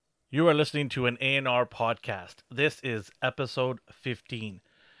You are listening to an A&R podcast. This is episode 15.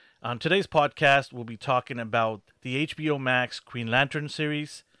 On today's podcast, we'll be talking about the HBO Max Green Lantern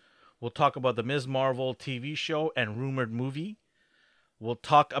series. We'll talk about the Ms. Marvel TV show and rumored movie. We'll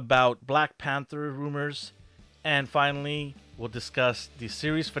talk about Black Panther rumors. And finally, we'll discuss the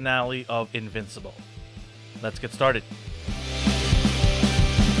series finale of Invincible. Let's get started.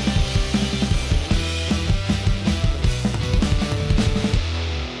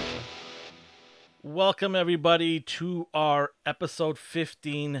 Welcome, everybody, to our episode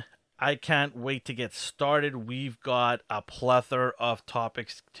 15. I can't wait to get started. We've got a plethora of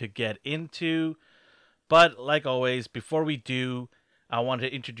topics to get into. But like always, before we do, I want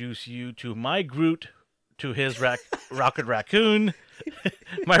to introduce you to my Groot, to his Rocket Raccoon,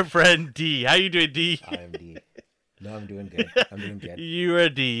 my friend D. How you doing, D? I'm D. No, I'm doing good. I'm doing good. You are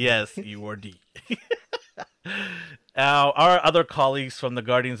D. Yes, you are D. Now, our other colleagues from the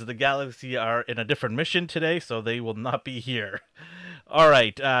Guardians of the Galaxy are in a different mission today, so they will not be here. All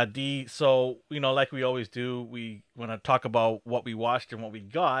right, D. So, like we always do, we want to talk about what we watched and what we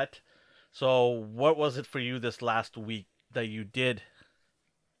got. So, what was it for you this last week that you did?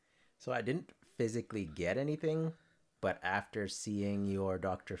 So I didn't physically get anything, but after seeing your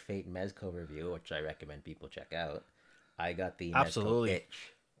Dr. Fate Mezco review, which I recommend people check out, I got the Absolutely. Mezco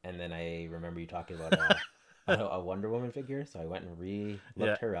itch. And then I remember you talking about a Wonder Woman figure, so I went and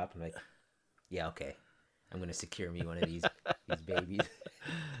looked her up. I'm like, yeah, okay. I'm going to secure me one of these babies.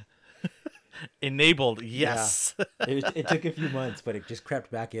 Enabled, yes. Yeah. It took a few months, but it just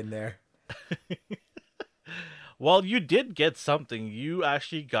crept back in there. Well, you did get something. You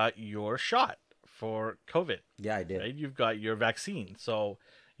actually got your shot for COVID. Yeah, I did. Right? You've got your vaccine. So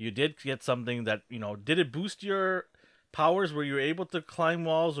you did get something that, did it boost your powers? Were you able to climb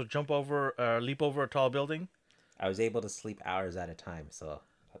walls or leap over a tall building? I was able to sleep hours at a time, so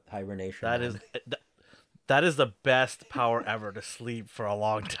hibernation. That is the best power ever, to sleep for a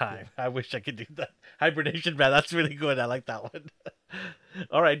long time. I wish I could do that. Hibernation, man, that's really good. I like that one.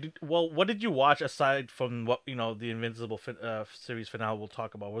 All right. Well, what did you watch aside from what the Invincible series finale we'll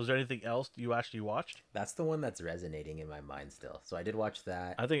talk about? Was there anything else you actually watched? That's the one that's resonating in my mind still. So I did watch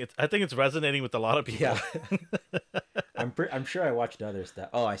that. I think it's resonating with a lot of people. Yeah. I'm sure I watched other stuff.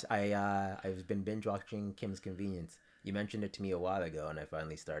 Oh, I've been binge watching Kim's Convenience. You mentioned it to me a while ago, and I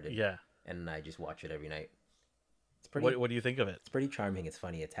finally started. Yeah. And I just watch it every night. It's pretty. What do you think of it? It's pretty charming. It's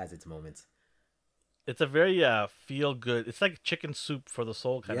funny. It has its moments. It's a very feel good. It's like chicken soup for the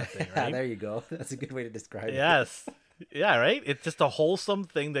soul kind of thing, right? Yeah, there you go. That's a good way to describe it. Yes. Yeah, right? It's just a wholesome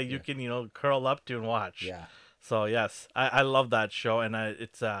thing that you can, curl up to and watch. Yeah. So, yes, I love that show. And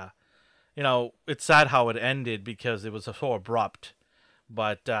it's sad how it ended because it was so abrupt.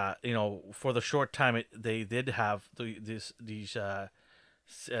 But, for the short time they did have these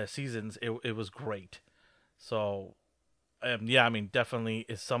seasons, it was great. So, definitely,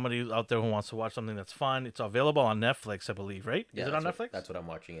 if somebody out there who wants to watch something that's fun, it's available on Netflix, I believe, right? Yeah, Is it on Netflix? That's what I'm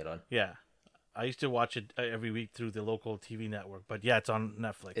watching it on. Yeah. I used to watch it every week through the local TV network, but yeah, it's on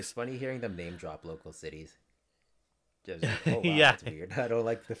Netflix. It's funny hearing them name drop local cities. Just, oh, wow, yeah, that's weird. I don't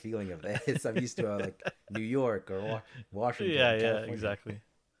like the feeling of this. I'm used to like New York or Washington. Yeah, California. exactly.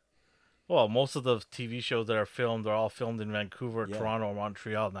 Well, most of the TV shows that are all filmed in Vancouver, Yeah. Toronto, or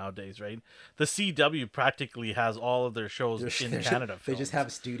Montreal nowadays, right? The CW practically has all of their shows in Canada. They just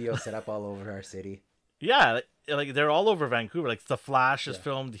have studios set up all over our city. Yeah, like they're all over Vancouver. Like The Flash is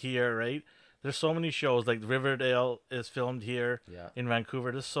filmed here, right? There's so many shows. Like Riverdale is filmed here in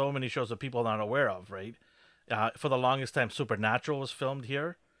Vancouver. There's so many shows that people are not aware of, right? For the longest time, Supernatural was filmed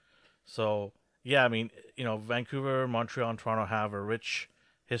here. So yeah, Vancouver, Montreal, and Toronto have a rich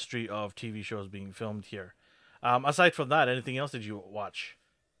history of TV shows being filmed here. Aside from that, anything else did you watch?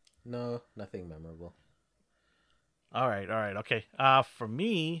 No, nothing memorable. All right, okay. For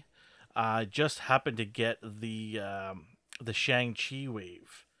me, I just happened to get the Shang-Chi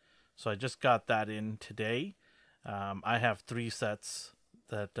wave, so I just got that in today. I have 3 sets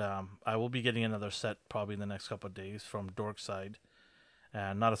that I will be getting another set probably in the next couple of days from Dorkside.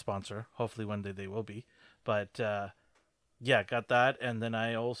 Not a sponsor. Hopefully one day they will be, but. Yeah, got that, and then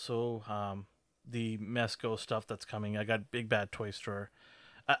I also the Mezco stuff that's coming. I got Big Bad Toy Store.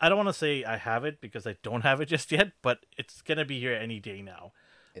 I don't want to say I have it because I don't have it just yet, but it's gonna be here any day now.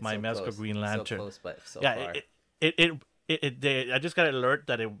 It's My so Mezco close. Green Lantern. So close, but so yeah, far. I just got an alert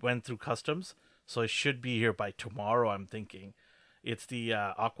that it went through customs, so it should be here by tomorrow. I'm thinking, it's the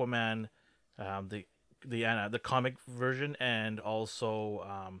Aquaman, the comic version, and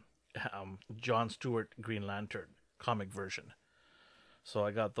also John Stewart Green Lantern comic version. So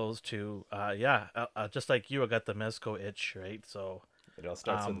I got those two. Just like you, I got the Mezco itch, right? So It all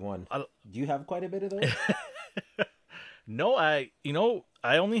starts with one. I, Do you have quite a bit of those? no, I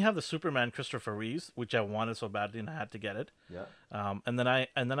only have the Superman Christopher Reeves, which I wanted so badly, and I had to get it. Yeah. And then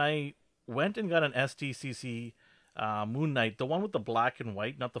I went and got an SDCC Moon Knight, the one with the black and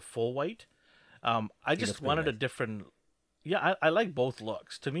white, not the full white. I He looks just pretty wanted a nice. different. Yeah, I like both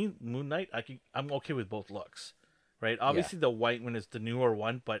looks. To me, Moon Knight, I'm okay with both looks, right? Yeah. Obviously, the white one is the newer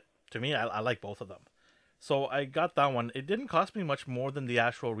one, but to me, I like both of them. So I got that one. It didn't cost me much more than the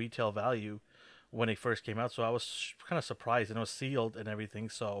actual retail value when it first came out, so I was kind of surprised, and it was sealed and everything.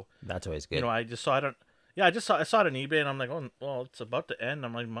 So That's always good. I just saw it on. Yeah, I saw it on eBay, and I'm like, oh well, it's about to end.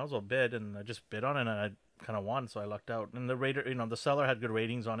 I'm like, might as well bid, and I just bid on it, and I kind of won, so I lucked out. And the rater, the seller had good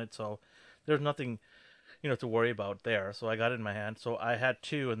ratings on it, so there's nothing to worry about there. So I got it in my hand. So I had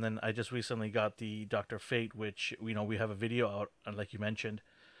two, and then I just recently got the Doctor Fate, which we have a video out, and like you mentioned,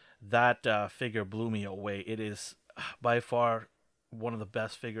 that figure blew me away. It is by far one of the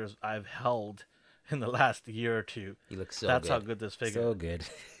best figures I've held in the last year or two. He looks so That's good. how good this figure. So good.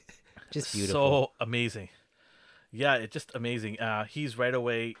 Just beautiful. So amazing. Yeah, it's just amazing. He's right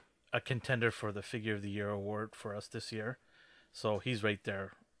away a contender for the Figure of the Year award for us this year. So he's right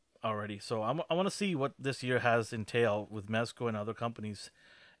there already. So I want to see what this year has entail with Mezco and other companies,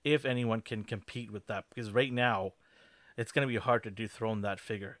 if anyone can compete with that. Because right now, it's going to be hard to dethrone that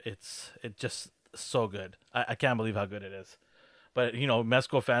figure. It's just so good. I can't believe how good it is. But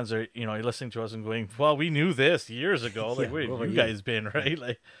Mezco fans are listening to us and going, "Well, we knew this years ago. Like, Yeah, where where have were you you?" guys been, right?"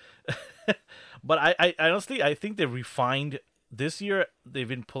 Like, but I honestly I think they refined this year. They've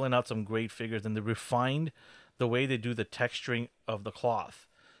been pulling out some great figures, and they refined the way they do the texturing of the cloth,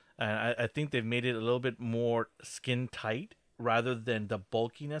 and I think they've made it a little bit more skin tight rather than the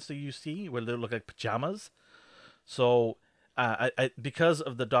bulkiness that you see where they look like pajamas. So, because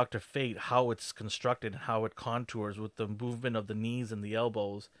of the Doctor Fate, how it's constructed and how it contours with the movement of the knees and the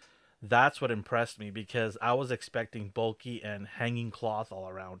elbows, that's what impressed me because I was expecting bulky and hanging cloth all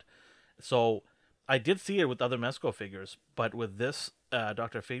around. So, I did see it with other Mezco figures, but with this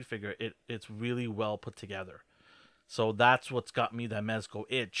Doctor Fate figure, it's really well put together. So that's what's got me that Mezco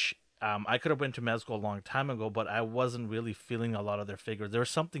itch. I could have went to Mezco a long time ago, but I wasn't really feeling a lot of their figures. There was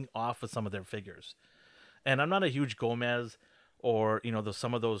something off with some of their figures. And I'm not a huge Gomez or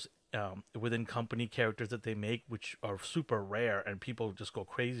some of those within company characters that they make, which are super rare and people just go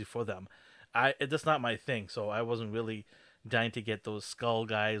crazy for them. That's not my thing, so I wasn't really dying to get those skull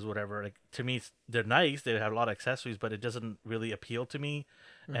guys, whatever. Like to me, they're nice. They have a lot of accessories, but it doesn't really appeal to me,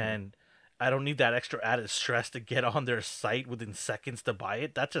 and I don't need that extra added stress to get on their site within seconds to buy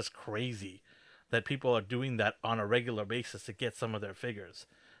it. That's just crazy that people are doing that on a regular basis to get some of their figures.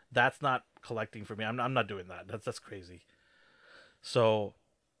 That's not collecting for me. I'm not doing that. That's crazy. So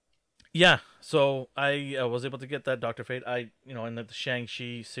yeah, so I was able to get that Doctor Fate. In the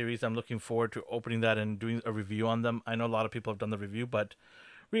Shang-Chi series, I'm looking forward to opening that and doing a review on them. I know a lot of people have done the review, but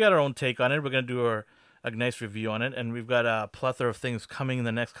we got our own take on it. We're gonna do a nice review on it, and we've got a plethora of things coming in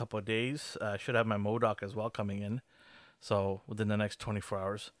the next couple of days. Should have my MODOK as well coming in, so within the next 24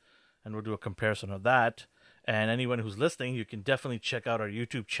 hours, and we'll do a comparison of that. And anyone who's listening, you can definitely check out our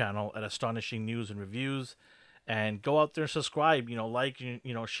YouTube channel at Astonishing News and Reviews, and go out there and subscribe. Like,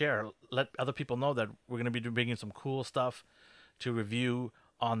 share. Let other people know that we're going to be bringing some cool stuff to review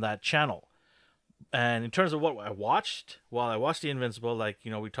on that channel. And in terms of what I watched, while I watched The Invincible, like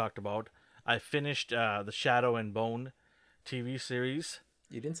we talked about, I finished the Shadow and Bone TV series.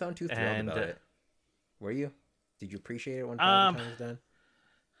 You didn't sound too thrilled And about it. Were you? Did you appreciate it when the um, time was done?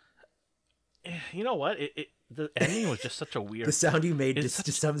 you know what? The ending was just such a weird. The sound you made it's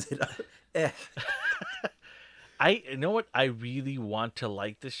just sums it up. Eh. You know what? I really want to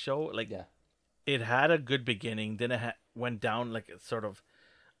like this show. Like, Yeah. it had a good beginning, then it went down like a sort of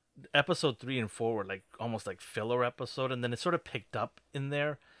episode 3 and 4 were like almost like filler episode, and then it sort of picked up in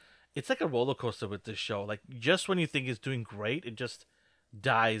there. It's like a roller coaster with this show. Like, just when you think it's doing great, it just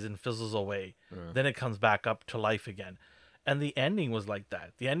dies and fizzles away. Then it comes back up to life again. And the ending was like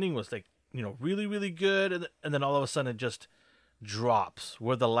that. The ending was like, really, really good, and then all of a sudden it just drops.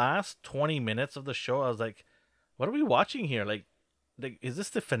 Where the last 20 minutes of the show, I was like, what are we watching here? Like, is this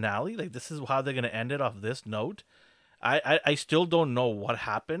the finale? Like, this is how they're going to end it off this note? I still don't know what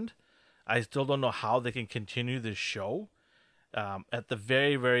happened. I still don't know how they can continue this show. At the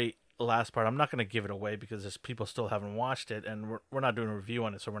very, very last part, I'm not going to give it away because there's people still haven't watched it, and we're not doing a review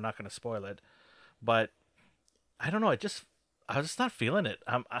on it, so we're not going to spoil it. But I don't know. I was just not feeling it.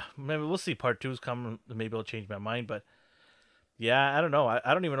 Maybe we'll see. Part 2's coming. Maybe I'll change my mind. But yeah, I don't know.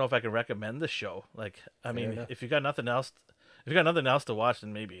 I don't even know if I can recommend this show. Like, I mean, enough. if you got nothing else to watch,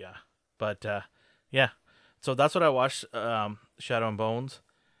 then maybe yeah. But yeah, So that's what I watched. Shadow and Bones,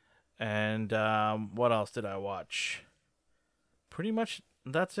 and what else did I watch? Pretty much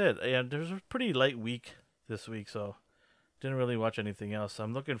that's it. Yeah, there's a pretty light week this week, so didn't really watch anything else.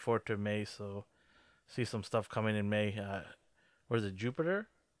 I'm looking forward to May, so see some stuff coming in May. What is it, Jupiter?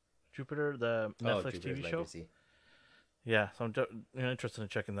 Jupiter, the Oh, Netflix Jupiter's TV show. Legacy. Yeah, so I'm interested in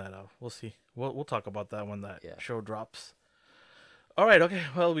checking that out. We'll see. We'll talk about that when that Yeah. show drops. All right. Okay.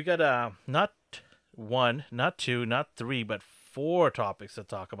 Well, we got not one, not two, not three, but four topics to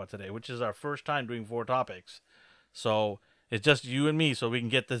talk about today, which is our first time doing four topics. So it's just you and me, so we can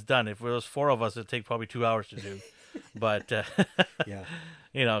get this done. If it was four of us, it'd take probably 2 hours to do. But Yeah.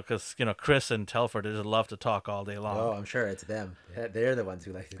 because Chris and Telford just love to talk all day long. Oh, I'm sure it's them. They're the ones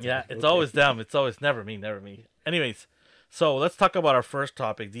who like to talk. Yeah, it's Okay. always them. It's always never me, never me. Anyways, so let's talk about our first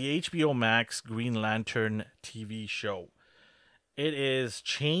topic, the HBO Max Green Lantern TV show. It is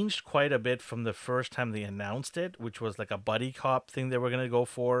changed quite a bit from the first time they announced it, which was like a buddy cop thing they were going to go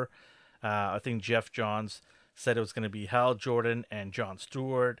for. I think Jeff Johns said it was going to be Hal Jordan and Jon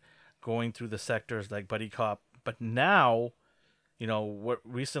Stewart going through the sectors like buddy cop. But now, what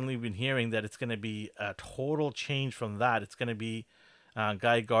recently we've been hearing that it's going to be a total change from that. It's going to be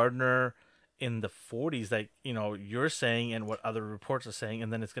Guy Gardner in the 40s, like you're saying, and what other reports are saying,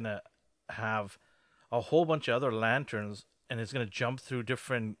 and then it's going to have a whole bunch of other lanterns, and it's going to jump through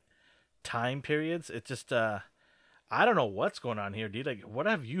different time periods. It's just I don't know what's going on here, dude. Like, what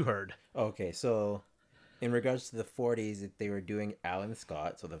have you heard? Okay, so in regards to the 40s, they were doing Alan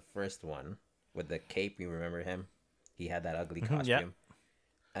Scott, so the first one with the cape, you remember him? He had that ugly costume. Yeah.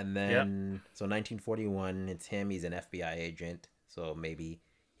 And then, so 1941, it's him. He's an FBI agent, so maybe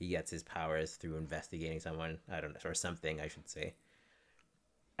he gets his powers through investigating someone. I don't know, or something, I should say.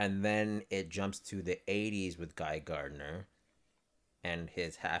 And then it jumps to the 80s with Guy Gardner and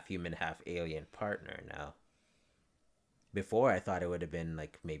his half human, half alien partner. Now, before I thought it would have been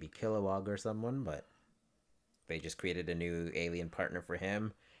like maybe Kilowog or someone, but they just created a new alien partner for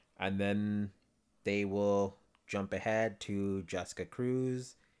him. And then they will jump ahead to Jessica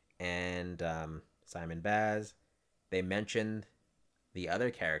Cruz and Simon Baz. They mentioned the other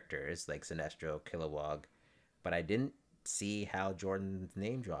characters like Sinestro, Kilowog, but I didn't see Hal Jordan's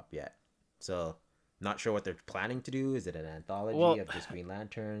name drop yet. So not sure what they're planning to do. Is it an anthology of just Green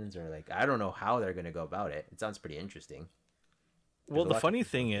Lanterns, or like I don't know how they're gonna go about it. It sounds pretty interesting. Well, the funny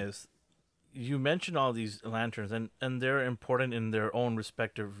thing is, you mentioned all these lanterns, and they're important in their own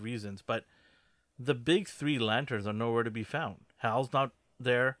respective reasons, but the big three lanterns are nowhere to be found. Hal's not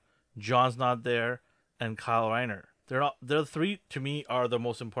there, John's not there, and Kyle Reiner. They're three, to me, are the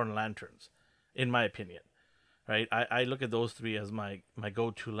most important lanterns, in my opinion. Right? I look at those three as my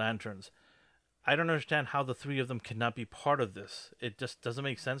go-to lanterns. I don't understand how the three of them cannot be part of this. It just doesn't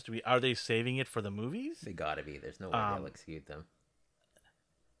make sense to me. Are they saving it for the movies? They gotta be. There's no way they'll execute them.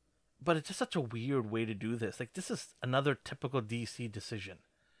 But it's just such a weird way to do this. Like, this is another typical DC decision.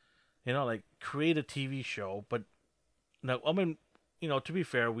 Like, create a TV show, but now, I mean, to be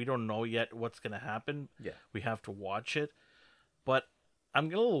fair, we don't know yet what's going to happen. Yeah. We have to watch it. But I'm a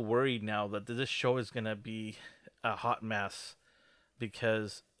little worried now that this show is going to be a hot mess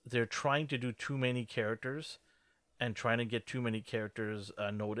because they're trying to do too many characters and trying to get too many characters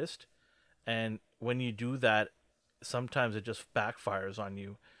noticed. And when you do that, sometimes it just backfires on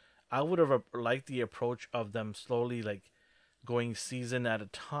you. I would have liked the approach of them slowly, like, going season at a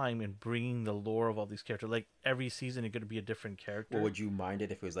time and bringing the lore of all these characters. Like, every season, it could be a different character. Well, would you mind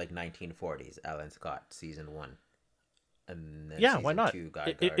it if it was like 1940s, Alan Scott, season 1? And then yeah, season why not? 2,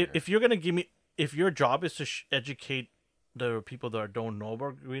 Guy Gardner. If you're going to give me... If your job is to educate the people that don't know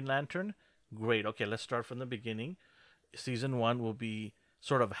about Green Lantern, great. Okay, let's start from the beginning. Season 1 will be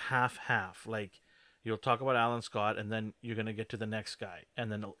sort of half-half. Like, you'll talk about Alan Scott, and then you're going to get to the next guy,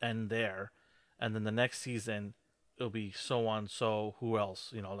 and then it'll end there. And then the next season, it'll be so on, so who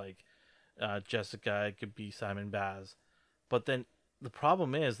else? Like Jessica, it could be Simon Baz. But then the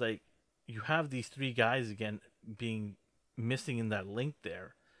problem is, like, you have these three guys again being missing in that link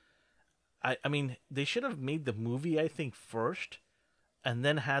there. I mean, they should have made the movie, I think, first, and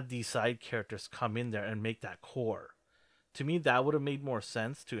then had these side characters come in there and make that core. To me, that would have made more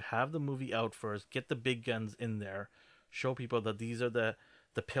sense to have the movie out first, get the big guns in there, show people that these are the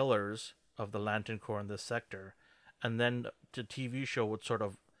pillars of the Lantern Corps in this sector, and then the TV show would sort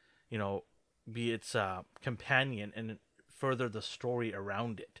of, be its companion and further the story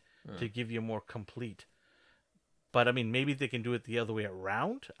around it to give you more complete. But, I mean, maybe they can do it the other way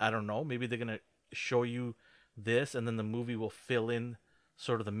around. I don't know. Maybe they're going to show you this, and then the movie will fill in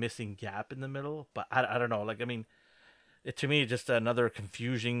sort of the missing gap in the middle. But I don't know. Like, I mean... to me, just another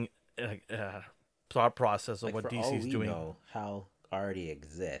confusing thought process of Like what for all DC's we doing. know, Hal already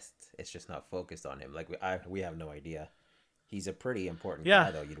exists. It's just not focused on him. Like we have no idea. He's a pretty important Yeah,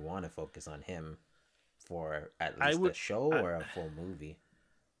 guy though. You'd want to focus on him for at I least a would. show I, or a full movie.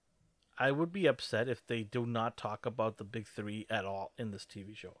 I would be upset if they do not talk about the big three at all in this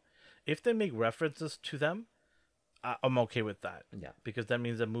TV show. If they make references to them, I'm okay with that Yeah. because that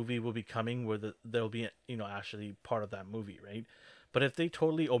means a movie will be coming where they'll be actually part of that movie, right? But if they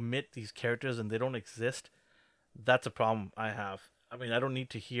totally omit these characters and they don't exist, that's a problem I have. I mean, I don't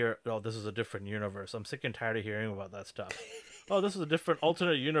need to hear, oh, this is a different universe. I'm sick and tired of hearing about that stuff. Oh, this is a different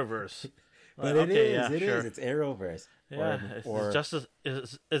alternate universe. But Okay, it yeah, sure. is. It's Arrowverse. Yeah, it's just as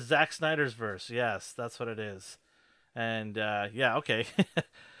it's Zack Snyder's verse. Yes, that's what it is. And yeah, okay.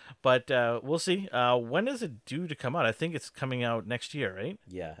 But we'll see. When is it due to come out? I think it's coming out next year, right?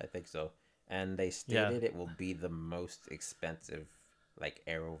 Yeah, I think so. And they Yeah. stated it will be the most expensive, like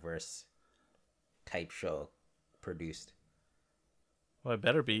Arrowverse type show produced. Well, it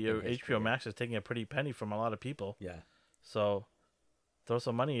better be. In history, HBO yeah. Max is taking a pretty penny from a lot of people. Yeah. So throw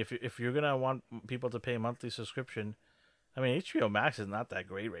some money if you're gonna want people to pay a monthly subscription. I mean, HBO Max is not that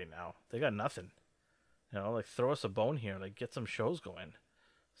great right now. They got nothing. Like throw us a bone here. Like get some shows going.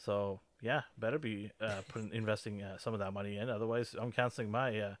 So yeah, better be investing some of that money in. Otherwise, I'm canceling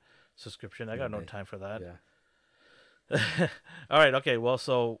my subscription. I got no Okay. time for that. Yeah. All right. Okay. Well,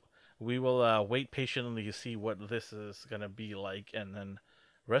 so we will wait patiently to see what this is gonna be like, and then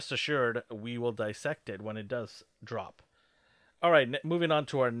rest assured we will dissect it when it does drop. All right. Moving on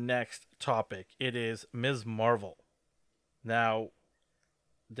to our next topic. It is Ms. Marvel. Now,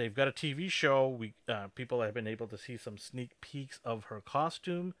 they've got a TV show. We people have been able to see some sneak peeks of her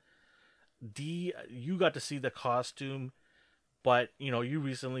costume. D, you got to see the costume, but you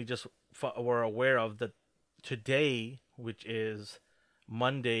recently just were aware of that today, which is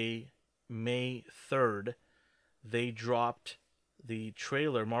Monday, May 3rd. They dropped the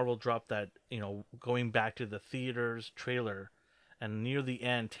trailer. Marvel dropped that going back to the theaters trailer, and near the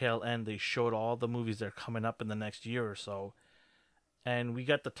tail end, they showed all the movies that are coming up in the next year or so. And we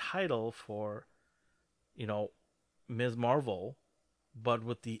got the title for, Ms. Marvel, but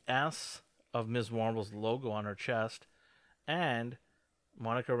with the S of Ms. Marvel's logo on her chest, and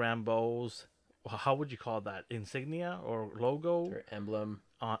Monica Rambeau's, how would you call that, insignia or logo? Their emblem.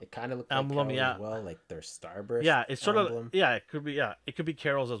 Uh, It kind of looked like emblem, Carol's yeah. as well, like their Starburst. Yeah, it's sort emblem. of, yeah, it could be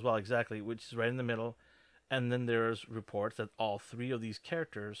Carol's as well, exactly, which is right in the middle. And then there's reports that all three of these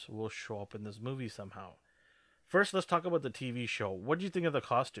characters will show up in this movie somehow. First, let's talk about the TV show. What do you think of the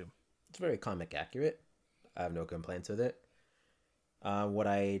costume? It's very comic accurate. I have no complaints with it. What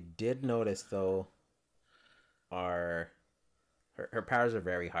I did notice though are her powers are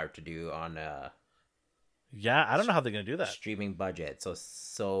very hard to do on a Yeah, I don't know how they're gonna do that. streaming budget.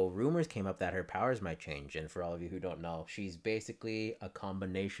 So rumors came up that her powers might change. And for all of you who don't know, she's basically a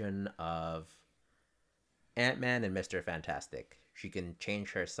combination of Ant-Man and Mr. Fantastic. She can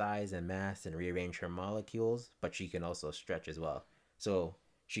change her size and mass and rearrange her molecules, but she can also stretch as well. So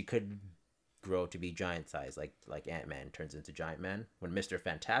she could grow to be giant size, like Ant-Man turns into Giant Man. When Mr.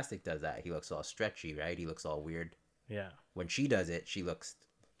 Fantastic does that, he looks all stretchy, right? He looks all weird. Yeah. When she does it, she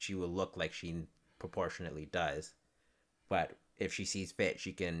will look like she proportionately does. But if she sees fit,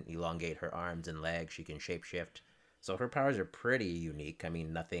 she can elongate her arms and legs. She can shapeshift. So her powers are pretty unique. I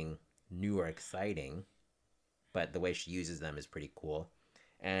mean, nothing new or exciting, but the way she uses them is pretty cool.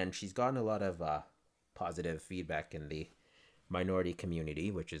 And she's gotten a lot of positive feedback in the minority community,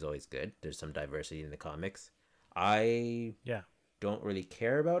 which is always good. There's some diversity in the comics. I Yeah. don't really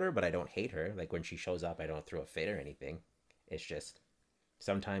care about her, but I don't hate her. Like when she shows up, I don't throw a fit or anything. It's just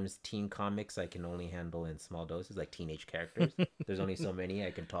sometimes teen comics I can only handle in small doses, like teenage characters. There's only so many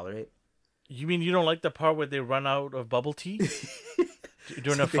I can tolerate. You mean you don't like the part where they run out of bubble tea during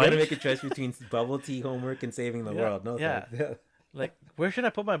So a they gotta fight? make a choice between bubble tea, homework, and saving the world. No, yeah. thanks. Like, where should I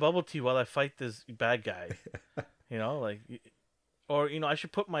put my bubble tea while I fight this bad guy? Or I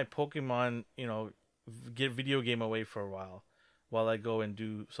should put my Pokemon, get video game away for a while I go and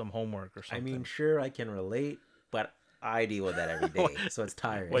do some homework or I something. mean, sure, I can relate, but I deal with that every day, so it's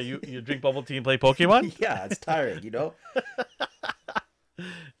tiring. Well, you drink bubble tea and play Pokemon? Yeah, it's tiring, you know? Do you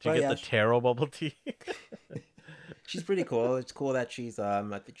But get yeah, the taro bubble tea? she's pretty cool. It's cool that she's I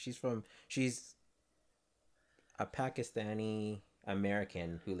think she's a Pakistani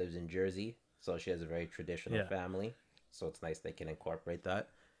American who lives in Jersey, so she has a very traditional Yeah. family. So it's nice they can incorporate that.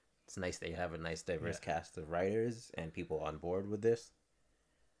 It's nice they have a nice diverse cast of writers and people on board with this.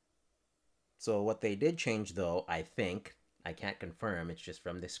 So what they did change though, I think, I can't confirm, it's just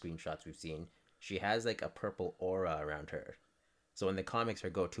from the screenshots we've seen, she has like a purple aura around her. So in the comics,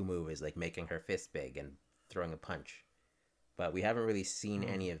 her go-to move is like making her fist big and throwing a punch. But we haven't really seen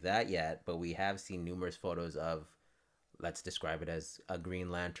any of that yet. But we have seen numerous photos of, let's describe it as a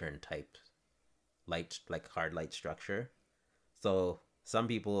Green Lantern type light, like hard light structure. So some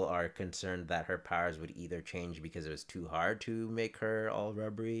people are concerned that her powers would either change because it was too hard to make her all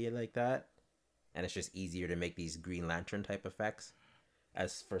rubbery like that, and it's just easier to make these Green Lantern type effects.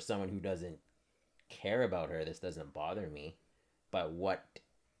 As for someone who doesn't care about her, this doesn't bother me. But what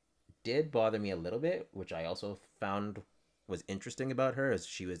did bother me a little bit, which I also found was interesting about her, is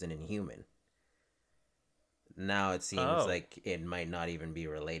she was an Inhuman. Now it seems like it might not even be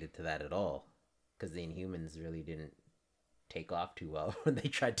related to that at all, because the Inhumans really didn't take off too well when they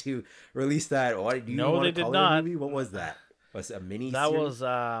tried to release that. What do you No, want they to did call not. it a movie? What was that? Was it a mini? That series?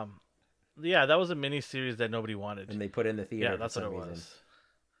 was yeah, that was a mini series that nobody wanted. And they put in the theater. Yeah, that's for what some it reason. was.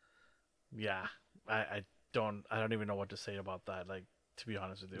 Yeah, I don't even know what to say about that. Like, to be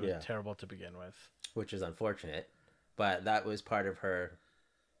honest with you, it was terrible to begin with. Which is unfortunate, but that was part of her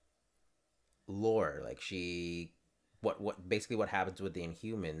lore. Like what basically what happens with the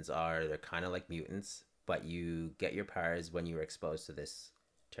Inhumans are they're kind of like mutants, but you get your powers when you were exposed to this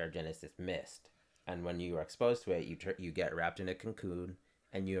Terrigenesis mist, and when you are exposed to it, you get wrapped in a cocoon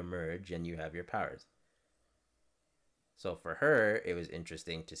and you emerge and you have your powers. So for her, it was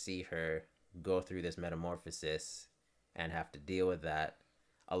interesting to see her go through this metamorphosis and have to deal with that.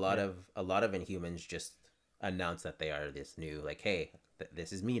 A lot of Inhumans just announce that they are this new, like, hey,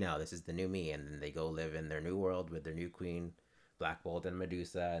 this is me now. This is the new me, and then they go live in their new world with their new queen, Black Bolt and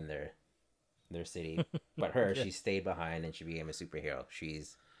Medusa, and their city. But her, she stayed behind and she became a superhero.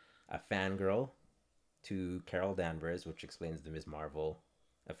 She's a fangirl to Carol Danvers, which explains the Ms. Marvel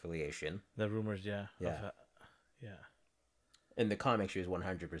affiliation. The rumors, yeah. In the comics, she was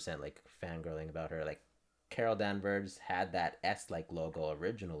 100% like fangirling about her. Like, Carol Danvers had that S-like logo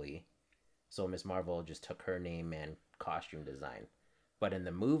originally, so Ms. Marvel just took her name and costume design. But in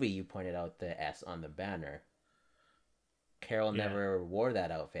the movie, you pointed out the S on the banner. Carol never wore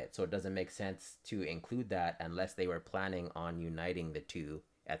that outfit, so it doesn't make sense to include that unless they were planning on uniting the two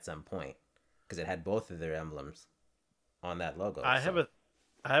at some point, because it had both of their emblems on that logo. I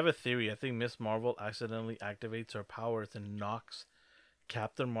have a theory. I think Miss Marvel accidentally activates her powers and knocks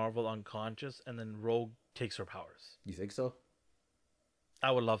Captain Marvel unconscious, and then Rogue takes her powers. You think so?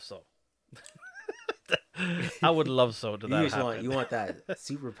 I would love so. I would love so to that happen. You want that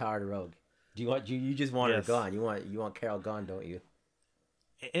super powered Rogue. You just want her gone. You want Carol gone, don't you?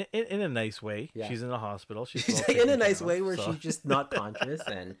 In a nice way. Yeah. She's in the hospital. She's in a nice way where she's just not conscious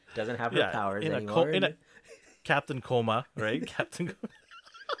and doesn't have her powers anymore. In a Captain Coma, right? Captain.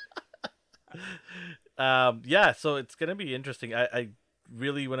 So it's gonna be interesting. I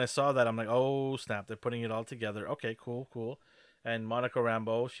really, when I saw that, I'm like, oh snap! They're putting it all together. Okay, cool. And Monica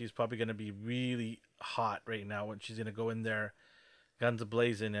Rambeau, she's probably gonna be really hot right now when she's gonna go in there, guns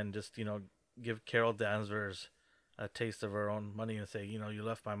a-blazing, and just give Carol Danvers a taste of her own money and say, you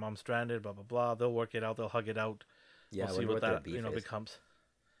left my mom stranded, blah blah blah. They'll work it out. They'll hug it out. Yeah, we'll see what that becomes.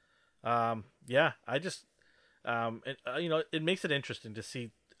 I just it makes it interesting to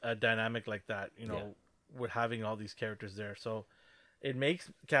see a dynamic like that. With having all these characters there, so it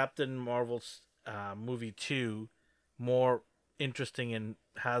makes Captain Marvel's movie 2 more interesting and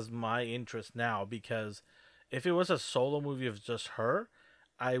has my interest now, because if it was a solo movie of just her,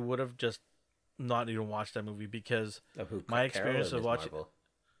 I would have just not even watched that movie, because my experience of watching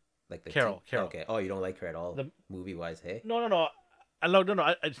like Carol. Okay. Oh, you don't like her at all, movie wise? Hey. No.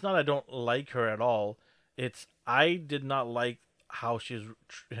 It's not I don't like her at all. It's I did not like how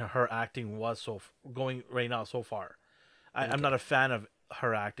her acting was going right now so far. I'm not a fan of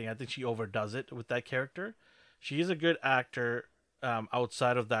her acting. I think she overdoes it with that character. She is a good actor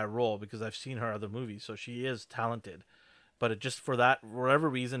outside of that role, because I've seen her other movies, so she is talented. But it just, for whatever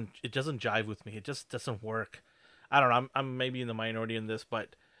reason, it doesn't jive with me. It just doesn't work. I don't know. I'm maybe in the minority in this, but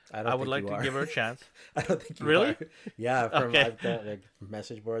I would like to give her a chance. I don't think you really are. Yeah, I've got like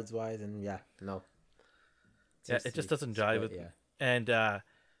message boards wise, and no. It just doesn't jive with me. And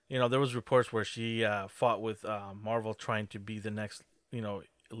there was reports where she fought with Marvel trying to be the next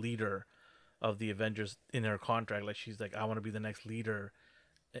leader of the Avengers in her contract. Like, she's like, I want to be the next leader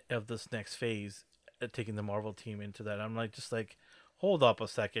of this next phase, taking the Marvel team into that. I'm like, hold up a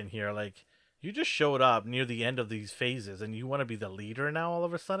second here. Like, you just showed up near the end of these phases and you want to be the leader now all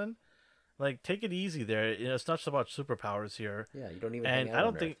of a sudden? Like, take it easy there. It's not so about superpowers here. Yeah, you don't even. And I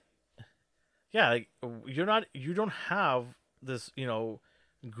don't think. Yeah, like, you don't have this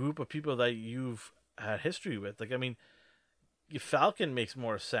group of people that you've had history with. Like, I mean, Falcon makes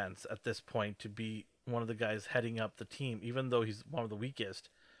more sense at this point to be one of the guys heading up the team, even though he's one of the weakest.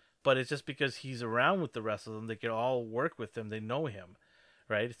 But it's just because he's around with the rest of them. They can all work with him. They know him,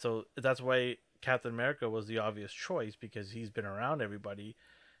 right? So that's why Captain America was the obvious choice, because he's been around everybody.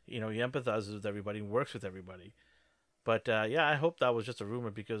 He empathizes with everybody and works with everybody. But yeah, I hope that was just a rumor,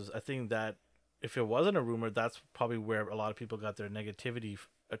 because I think that if it wasn't a rumor, that's probably where a lot of people got their negativity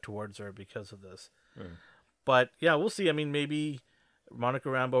towards her because of this. But yeah, we'll see. I mean, maybe Monica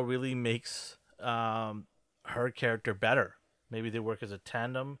Rambeau really makes her character better. Maybe they work as a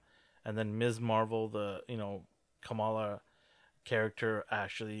tandem, and then Ms. Marvel, the Kamala character,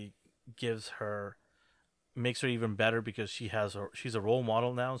 actually makes her even better, because she's a role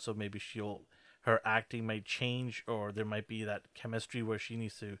model now. So maybe her acting might change, or there might be that chemistry where she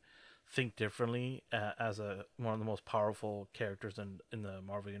needs to think differently as one of the most powerful characters in the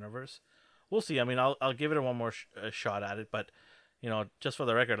Marvel universe. We'll see. I mean, I'll give it one more shot at it, but just for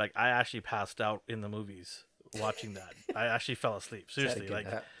the record, like, I actually passed out in the movies watching that. I actually fell asleep. Seriously, like,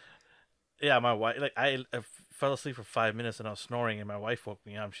 yeah, my wife, like, I fell asleep for 5 minutes and I was snoring, and my wife woke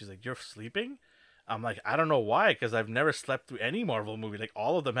me up. She's like, "You're sleeping?" I'm like, I don't know why, because I've never slept through any Marvel movie. Like,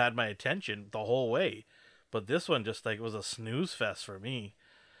 all of them had my attention the whole way, but this one just like was a snooze fest for me.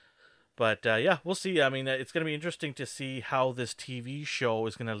 But yeah, we'll see. I mean, it's going to be interesting to see how this TV show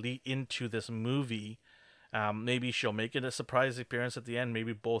is going to lead into this movie. Maybe she'll make it a surprise appearance at the end.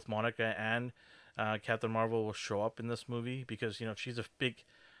 Maybe both Monica and Captain Marvel will show up in this movie, because she's a big,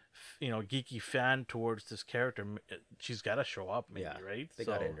 geeky fan towards this character. She's got to show up, maybe, right? They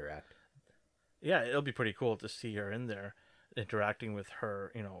got to interact. Yeah, it'll be pretty cool to see her in there interacting with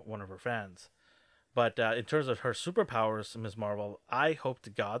her, one of her fans. But in terms of her superpowers, Ms. Marvel, I hope to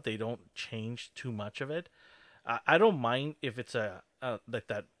God they don't change too much of it. I don't mind if it's like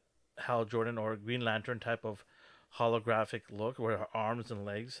that Hal Jordan or Green Lantern type of holographic look where her arms and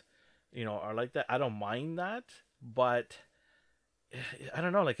legs, are like that. I don't mind that, but I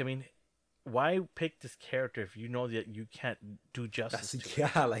don't know. Like, I mean, why pick this character if you know that you can't do justice to it?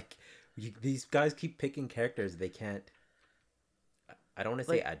 Yeah, like, these guys keep picking characters they can't. I don't want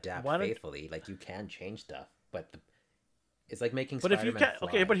to say adapt faithfully. Like, you can change stuff, but it's like making. But Spider-Man if you can't, fly.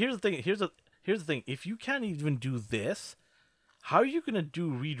 okay. But here's the thing. Here's the thing. If you can't even do this, how are you gonna do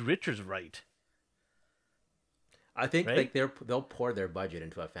Reed Richards right? I think like they'll pour their budget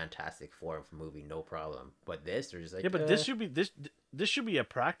into a Fantastic Four movie, no problem. But they're just like, yeah. But this should be a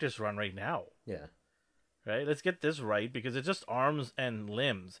practice run right now. Yeah. Right. Let's get this right, because it's just arms and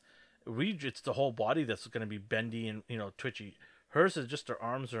limbs. Reed, it's the whole body that's gonna be bendy and twitchy. Hers is just her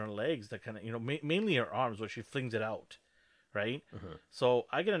arms and her legs that kind of, mainly her arms where she flings it out, right? Mm-hmm. So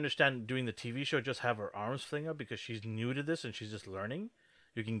I can understand doing the TV show, just have her arms fling up, because she's new to this and she's just learning.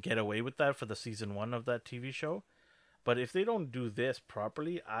 You can get away with that for the season 1 of that TV show. But if they don't do this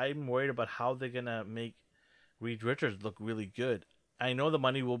properly, I'm worried about how they're going to make Reed Richards look really good. I know the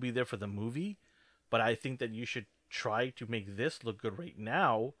money will be there for the movie, but I think that you should try to make this look good right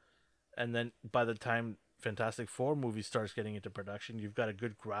now. And then by the time Fantastic Four movie starts getting into production, you've got a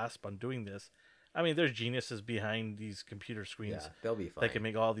good grasp on doing this. I mean, there's geniuses behind these computer screens. Yeah, they'll be fine. They can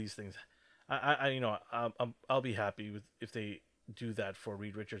make all these things. I'll be happy if they do that for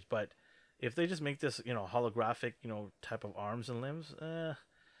Reed Richards. But if they just make this, holographic, type of arms and limbs,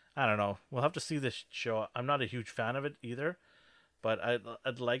 I don't know. We'll have to see this show. I'm not a huge fan of it either, but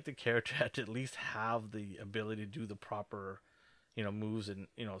I'd like the character to at least have the ability to do the proper, moves and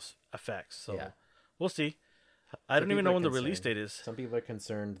effects. So. Yeah. We'll see. I don't even know when the release date is. Some people are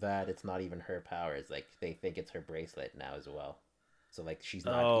concerned that it's not even her powers. Like, they think it's her bracelet now as well. So, like, she's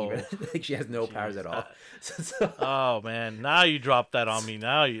not even... like, she has no powers at all. Oh, man. Now you dropped that on me.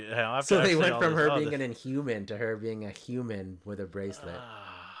 Now you... So they went from her being an Inhuman to her being a human with a bracelet.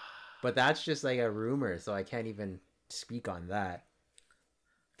 But that's just, like, a rumor, so I can't even speak on that.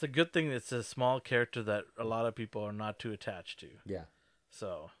 It's a good thing it's a small character that a lot of people are not too attached to. Yeah.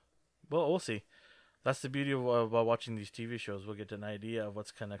 So, well, we'll see. That's the beauty of watching these TV shows. We'll get an idea of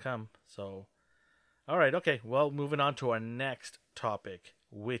what's going to come. So, all right, okay. Well, moving on to our next topic,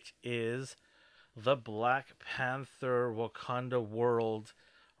 which is the Black Panther Wakanda World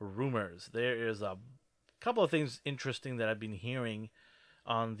rumors. There is a couple of things interesting that I've been hearing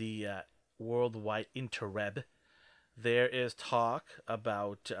on the worldwide interweb. There is talk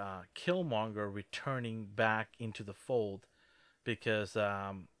about Killmonger returning back into the fold, because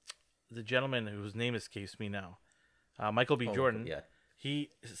the gentleman whose name escapes me now, Michael B. Jordan,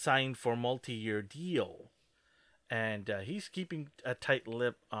 he signed for a multi-year deal, and he's keeping a tight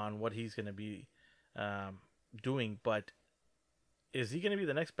lip on what he's going to be doing. But is he going to be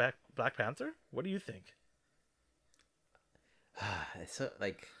the next Black Panther? What do you think? So,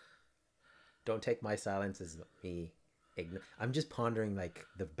 like, don't take my silence as me. I'm just pondering like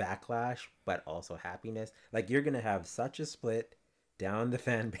the backlash, but also happiness. Like you're gonna have such a split down the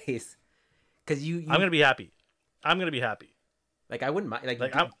fan base because I'm gonna be happy. I'm gonna be happy. like I wouldn't mind. Like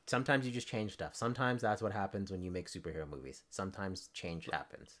Like I'm sometimes you just change stuff. Sometimes that's what happens when you make superhero movies. Sometimes change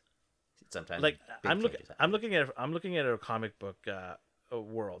happens. Sometimes like big changes happen. I'm looking at a comic book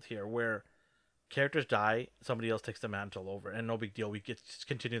world here where characters die, somebody else takes the mantle over, and no big deal. We get to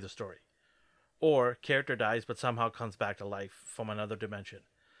continue the story. Or character dies but somehow comes back to life from another dimension.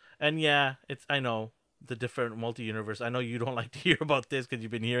 And yeah, it's I know the different multi-universe. I know you don't like to hear about this because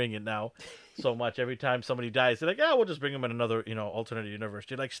you've been hearing it now so much. Every time somebody dies, they're like, "Yeah, we'll just bring them in another, alternate universe."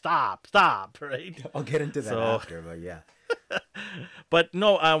 You're like, "Stop, right?" I'll get into that after, but yeah. But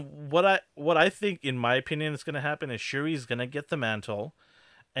no, what I think, in my opinion, is going to happen is Shuri's going to get the mantle,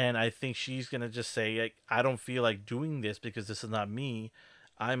 and I think she's going to just say, like, "I don't feel like doing this because this is not me.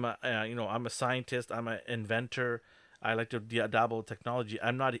 I'm a scientist. I'm an inventor. I like to dabble in technology.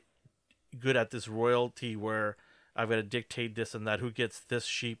 I'm not good at this royalty where I've got to dictate this and that. Who gets this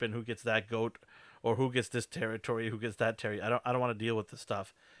sheep and who gets that goat, or who gets this territory, who gets that territory. I don't want to deal with this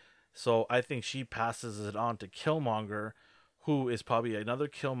stuff." So I think she passes it on to Killmonger, who is probably another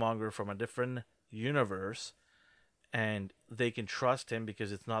Killmonger from a different universe, and they can trust him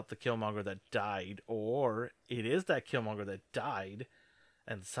because it's not the Killmonger that died, or it is that Killmonger that died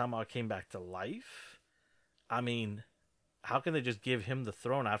and somehow came back to life. I mean, how can they just give him the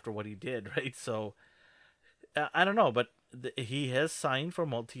throne after what he did, right? So I don't know, but he has signed for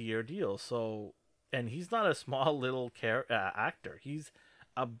multi-year deals. So, and he's not a small little actor. He's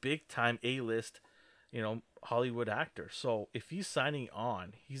a big-time A-list, Hollywood actor. So if he's signing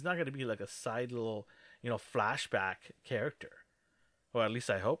on, he's not going to be like a side little, flashback character. Or at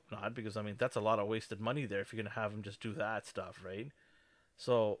least I hope not, because I mean that's a lot of wasted money there if you're going to have him just do that stuff, right?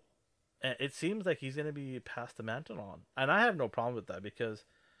 So it seems like he's going to be passed the mantle on. And I have no problem with that because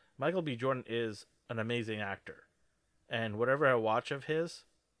Michael B. Jordan is an amazing actor. And whatever I watch of his,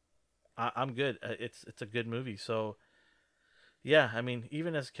 I'm good. It's a good movie. So, yeah, I mean,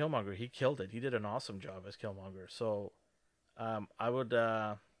 even as Killmonger, he killed it. He did an awesome job as Killmonger. So, I would,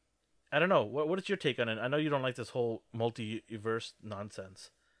 I don't know. What is your take on it? I know you don't like this whole multiverse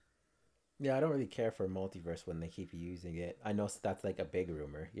nonsense. Yeah, I don't really care for multiverse when they keep using it. I know that's like a big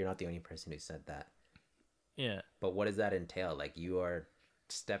rumor. You're not the only person who said that. Yeah. But what does that entail? Like you are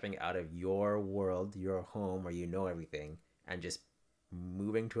stepping out of your world, your home where you know everything, and just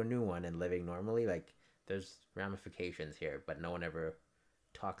moving to a new one and living normally. Like there's ramifications here, but no one ever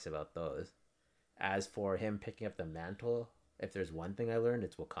talks about those. As for him picking up the mantle, if there's one thing I learned,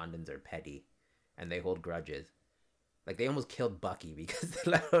 it's Wakandans are petty, and they hold grudges. Like they almost killed Bucky because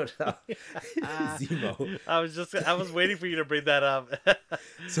they let out Zemo. I was waiting for you to bring that up.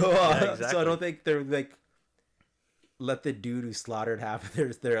 So so I don't think they're like let the dude who slaughtered half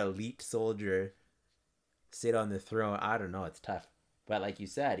of their elite soldier sit on the throne. I don't know, it's tough. But like you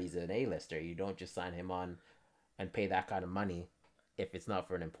said, he's an A-lister. You don't just sign him on and pay that kind of money if it's not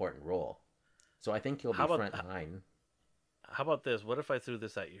for an important role. So I think he'll be front line. How about this? What if I threw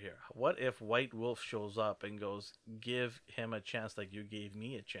this at you here? What if White Wolf shows up and goes, "Give him a chance like you gave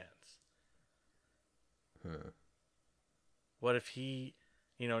me a chance"? What if he,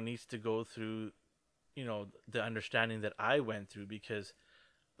 needs to go through, the understanding that I went through? Because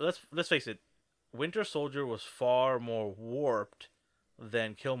let's face it, Winter Soldier was far more warped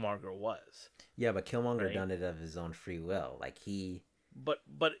than Killmonger was. Yeah, but Killmonger done it of his own free will. Like he. But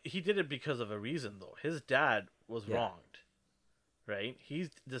he did it because of a reason, though. His dad was wronged. Right?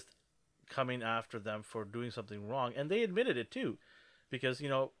 He's just coming after them for doing something wrong. And they admitted it too. Because,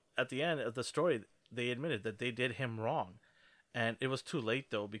 at the end of the story, they admitted that they did him wrong. And it was too late,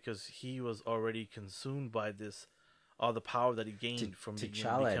 though, because he was already consumed by all the power that he gained from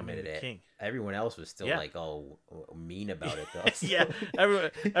becoming the king. Everyone else was still like all mean about it, though. So. Yeah,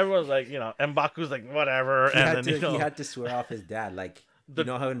 everyone's like, M'Baku's like, whatever. He had to swear off his dad. Like, you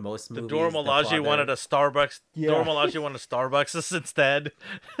know how in most movies... Dora Milaje wanted a Starbucks. Yeah. Dora Milaje wanted Starbucks instead.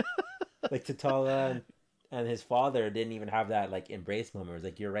 Like, T'Challa and his father didn't even have that, like, embrace moment. It was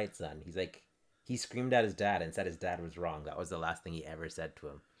like, "You're right, son." He's like... He screamed at his dad and said his dad was wrong. That was the last thing he ever said to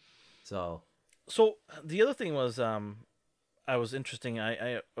him. So the other thing was, I was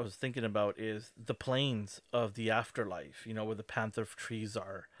thinking about is the plains of the afterlife, where the panther trees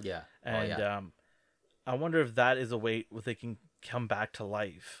are. Yeah. And I wonder if that is a way where they can come back to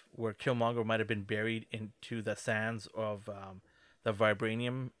life, where Killmonger might have been buried into the sands of the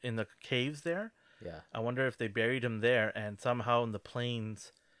vibranium in the caves there. Yeah. I wonder if they buried him there and somehow in the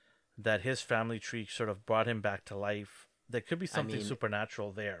plains that his family tree sort of brought him back to life. There could be something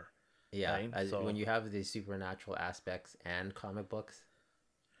supernatural there. Yeah, right? when So you have the supernatural aspects and comic books,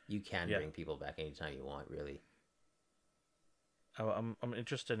 you can yeah, bring people back anytime you want, really. I'm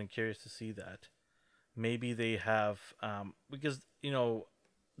interested and curious to see that. Maybe they have because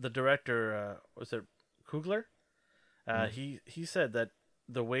the director was it Kugler? Mm. He said that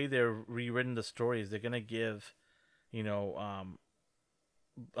the way they're rewritten the stories, they're gonna give you know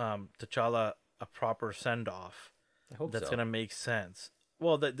T'Challa a proper send off I hope that's so. gonna make sense.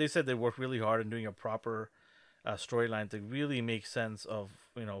 Well, they said they worked really hard in doing a proper storyline to really make sense of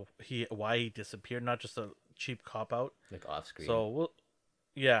he why he disappeared, not just a cheap cop out. Like off screen. So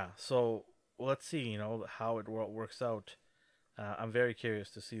yeah. So let's see, how it works out. I'm very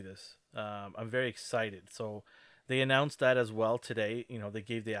curious to see this. I'm very excited. So they announced that as well today. They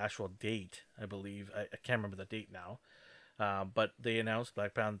gave the actual date, I believe. I can't remember the date now. But they announced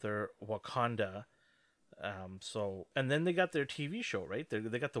Black Panther Wakanda. And then they got their TV show, right?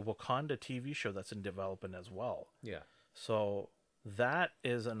 They got the Wakanda TV show that's in development as well. Yeah. So that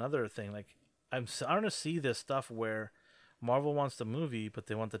is another thing. Like I'm starting to see this stuff where Marvel wants the movie, but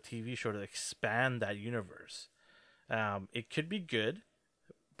they want the TV show to expand that universe. It could be good,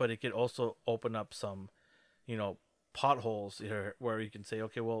 but it could also open up some, you know, potholes here where you can say,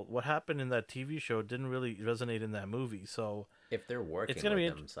 okay, well, what happened in that TV show didn't really resonate in that movie. So If they're it's working gonna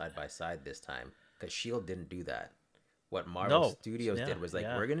with be them side by side this time, because Shield didn't do that. What Marvel no, Studios yeah, did was like,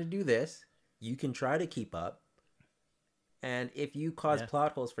 yeah, we're gonna do this. You can try to keep up, and if you cause yeah,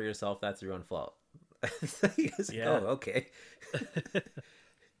 plot holes for yourself, that's your own fault. It's like, yeah. oh, okay.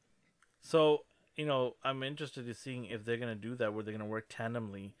 So I'm interested in seeing if they're gonna do that, where they're gonna work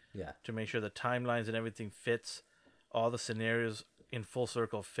tandemly Yeah, to make sure the timelines and everything fits, all the scenarios in full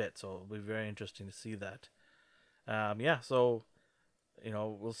circle fit. So it'll be very interesting to see that. Yeah, so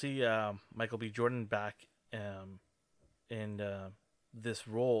we'll see Michael B. Jordan back in this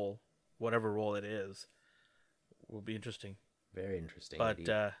role, whatever role it is, will be interesting. very interesting But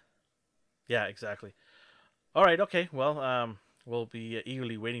indeed. yeah, exactly. All right, okay. Well, we'll be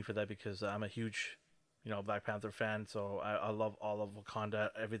eagerly waiting for that because I'm a huge, Black Panther fan. So I love all of Wakanda,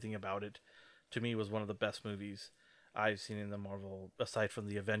 everything about it. To me, was one of the best movies I've seen in the Marvel, aside from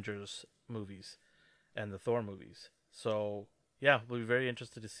the Avengers movies and the Thor movies. So yeah, we'll be very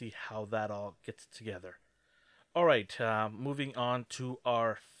interested to see how that all gets together. All right, moving on to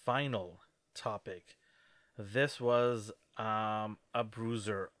our final topic. This was a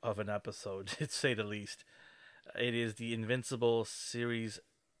bruiser of an episode, to say the least. It is the Invincible series,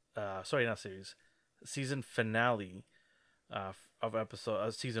 sorry, not series, season finale of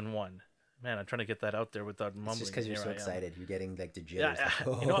episode season one. Man, I'm trying to get that out there without It's just mumbling. because you're Here so I am. excited. You're getting like the Yeah, jitters.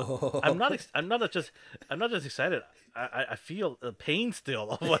 Like, you know, I'm oh. not. I'm not just excited. I feel the pain still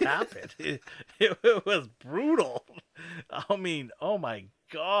of what happened. It was brutal. I mean, oh my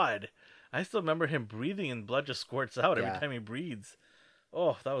god! I still remember him breathing and blood just squirts out every Yeah. time he breathes.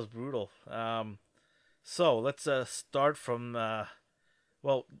 Oh, that was brutal. So let's start from.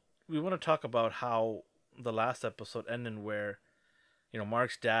 Well, we want to talk about how the last episode ended, where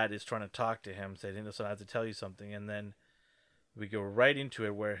Mark's dad is trying to talk to him, saying, "Listen, I have to tell you something," and then we go right into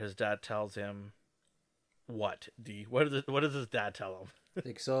it where his dad tells him what? What does his dad tell him?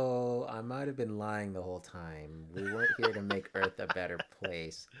 Like, so I might have been lying the whole time. We weren't here to make Earth a better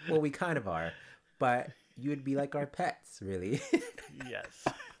place. Well, we kind of are, but you'd be like our pets, really. Yes.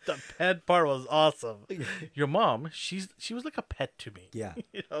 The pet part was awesome. Your mom, she was like a pet to me. Yeah.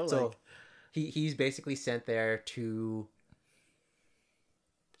 Like So he's basically sent there to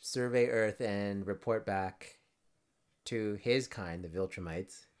survey Earth and report back to his kind, the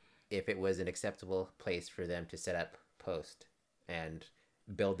Viltrumites, if it was an acceptable place for them to set up post and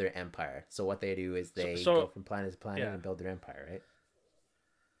build their empire. So what they do is they go from planet to planet yeah. and build their empire, right?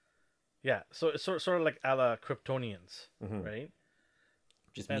 Yeah. So it's sort of like a la Kryptonians, Mm-hmm. right?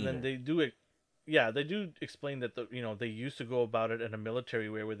 Just And meaner. then they do it. Yeah, they do explain that they used to go about it in a military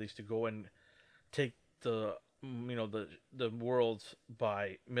way, where they used to go and take the worlds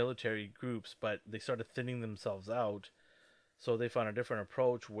by military groups, but they started thinning themselves out, so they found a different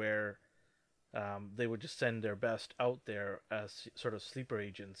approach where they would just send their best out there as sort of sleeper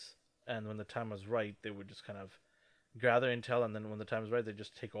agents, and when the time was right, they would just kind of gather intel, and then when the time was right, they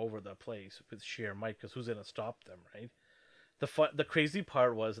just take over the place with sheer might, because who's gonna stop them, right? The crazy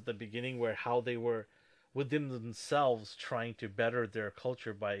part was at the beginning where how they were within themselves trying to better their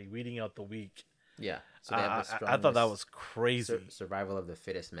culture by weeding out the weak. Yeah. So they have the I thought that strongest was crazy. survival of the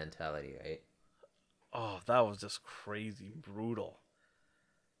fittest mentality, right? Oh, that was just crazy brutal.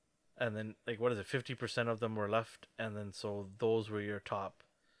 And then like what is it? 50% of them were left, and then so those were your top,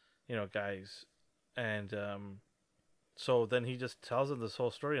 guys, and so then he just tells them this whole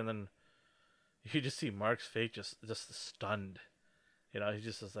story, and then you just see Mark's face just stunned. He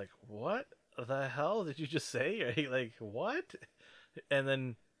just is like, "What the hell did you just say?" Or he like, "What?" And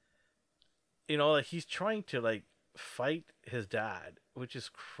then like he's trying to like fight his dad, which is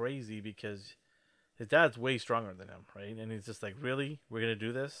crazy because his dad's way stronger than him, right? And he's just like, "Really? We're gonna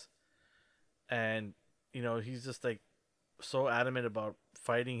do this?" And he's just like so adamant about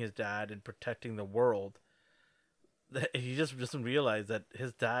fighting his dad and protecting the world that he just doesn't realize that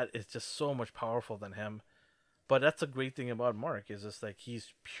his dad is just so much powerful than him. But that's a great thing about Mark is just like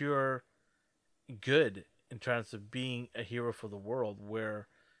he's pure good in terms of being a hero for the world, where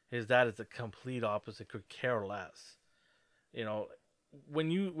his dad is the complete opposite, could care less. You know,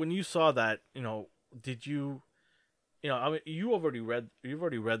 when you saw that, did you, I mean, you've already read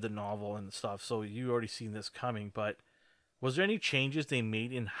the novel and stuff, so you already seen this coming. But was there any changes they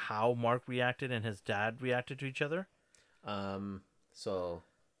made in how Mark reacted and his dad reacted to each other? So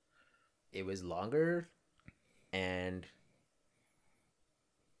it was longer, and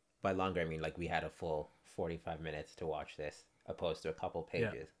by longer I mean like we had a full 45 minutes to watch this, opposed to a couple Yeah.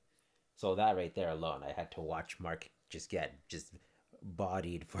 pages. So that right there alone, I had to watch Mark get just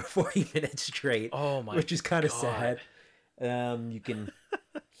bodied for 40 minutes straight, Oh my which is kind of god. sad. You can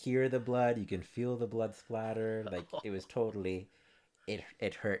hear the blood, you can feel the blood splatter. Like it was totally,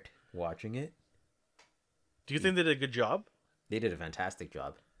 it hurt watching it. Do you think they did a good job? They did a fantastic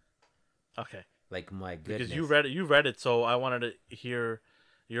job. Okay. Like my Because goodness, you read it, so I wanted to hear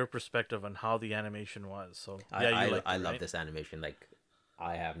your perspective on how the animation was. So I yeah, you I, liked I it, love right? this animation. Like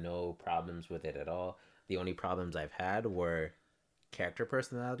I have no problems with it at all. The only problems I've had were character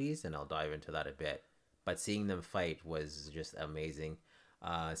personalities, and I'll dive into that a bit. But seeing them fight was just amazing.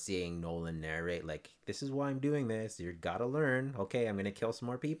 Seeing Nolan narrate, like, this is why I'm doing this. You gotta learn. Okay, I'm gonna kill some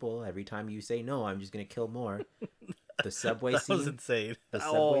more people. Every time you say no, I'm just gonna kill more. The subway That was scene, insane. the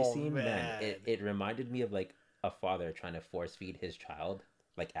subway Oh scene, man, man. it reminded me of like a father trying to force feed his child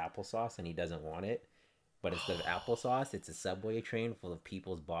like applesauce, and he doesn't want it. But instead of applesauce, it's a subway train full of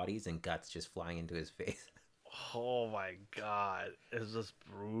people's bodies and guts just flying into his face. Oh my god. It's just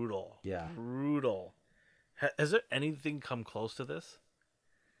brutal. Yeah. Brutal. Has there anything come close to this?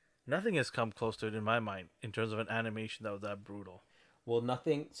 Nothing has come close to it in my mind in terms of an animation that was that brutal. Well,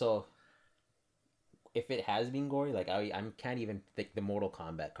 nothing. So if it has been gory, like I can't even think the Mortal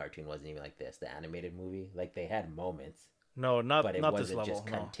Kombat cartoon wasn't even like this. The animated movie, like they had moments, No, but it not this wasn't just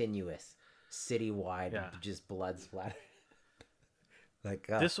level. No. continuous, citywide, Yeah. just blood splatter. Like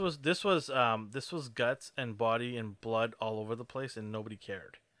This was guts and body and blood all over the place and nobody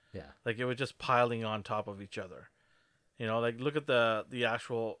cared. yeah, Like it was just piling on top of each other. Like look at the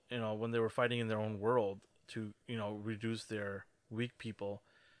actual, when they were fighting in their own world to, reduce their weak people,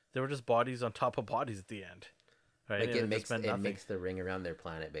 they were just bodies on top of bodies at the end. Right? like And it just meant it nothing. makes the ring around their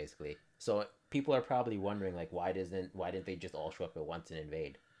planet basically. So people are probably wondering like why didn't they just all show up at once and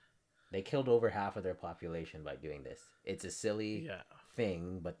invade? They killed over half of their population by doing this. It's a silly Yeah.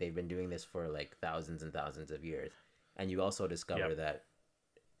 thing, but they've been doing this for like thousands and thousands of years. And you also discover Yep. that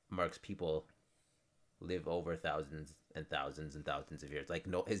Mark's people live over thousands and thousands and thousands of years. Like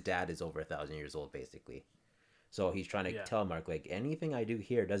no, his dad is over 1,000 years old basically. So he's trying to Yeah. tell Mark like anything I do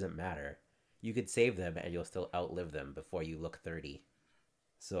here doesn't matter. You could save them and you'll still outlive them before you look 30.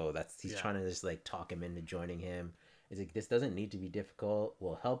 So that's he's Yeah. trying to just like talk him into joining him. It's like this doesn't need to be difficult.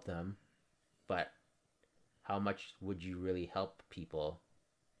 We'll help them, but how much would you really help people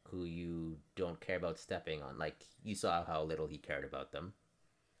who you don't care about stepping on? Like you saw how little he cared about them.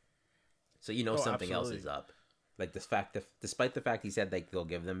 So you know Oh, something else absolutely. is up. Like this fact that despite the fact he said like they'll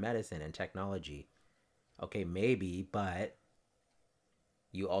give them medicine and technology. Okay, maybe, but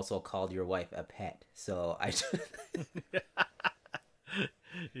you also called your wife a pet. So I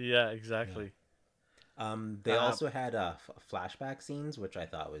Yeah, yeah. exactly. They Uh, also had flashback scenes, which I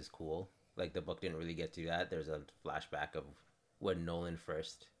thought was cool. Like the book didn't really get to that. There's a flashback of when Nolan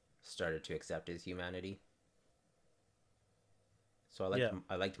first started to accept his humanity. So yeah.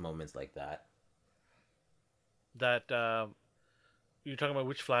 I liked moments like that. That you're talking about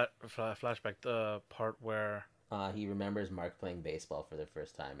which flashback? The part where He remembers Mark playing baseball for the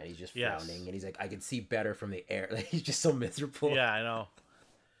first time, and he's just frowning, yes. and he's like, "I can see better from the air." Like he's just so miserable. Yeah, I know.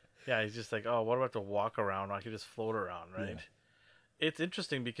 Yeah, he's just like, oh, what about to walk around? I could just float around, Yeah, right? It's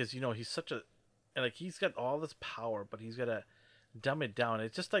interesting because he's such a, and like he's got all this power, but he's got to dumb it down.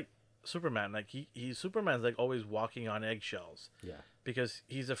 It's just like Superman. Like he Superman's like always walking on eggshells yeah, because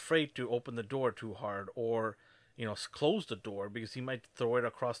he's afraid to open the door too hard or close the door because he might throw it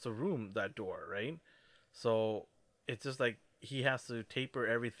across the room, that door, right? So it's just like he has to taper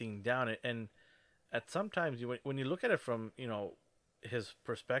everything down, and at sometimes when you look at it from his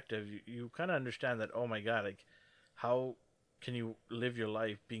perspective, you kind of understand that, oh my god, like how can you live your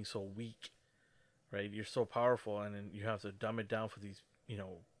life being so weak, right? You're so powerful, and then you have to dumb it down for these,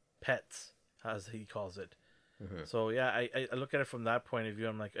 pets, as he calls it. Mm-hmm. So yeah, I look at it from that point of view.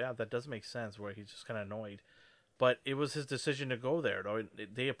 I'm like, yeah, that does make sense. Where he's just kind of annoyed, but it was his decision to go there. Though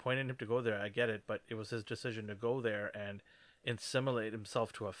they appointed him to go there, I get it, but it was his decision to go there and assimilate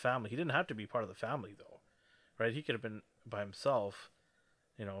himself to a family. He didn't have to be part of the family though, right? He could have been by himself,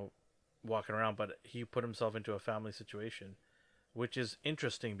 you know, walking around, but he put himself into a family situation, which is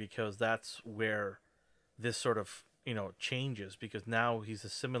interesting because that's where this sort of changes, because now he's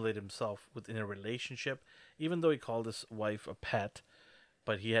assimilated himself within a relationship, even though he called his wife a pet,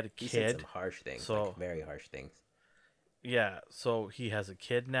 but he had a He said kid. some harsh things, So like very harsh things. yeah, so he has a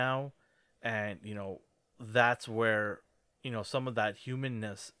kid now, and that's where some of that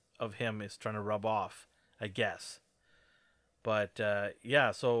humanness of him is trying to rub off, I guess. But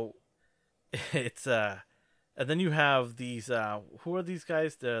yeah, so it's and then you have these who are these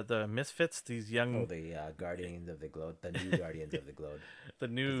guys, the misfits, these Oh, young, the Guardians of the Globe, the new Guardians of the Globe, the because the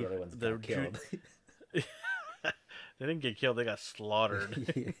new other ones the got killed. they didn't get killed, they got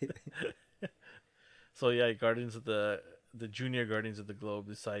slaughtered. So yeah, Guardians of the junior Guardians of the Globe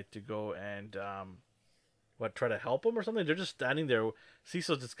decide to go and what, try to help him or something. They're just standing there.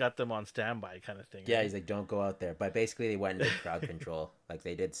 Cecil just got them on standby, kind of thing, Yeah, right? he's like, don't go out there. But basically, they went into crowd control. Like,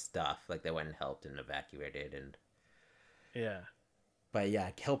 they did stuff. Like, they went and helped and evacuated. And Yeah. But yeah,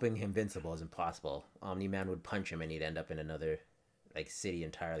 helping Invincible is impossible. Omni Man would punch him and he'd end up in another, like, city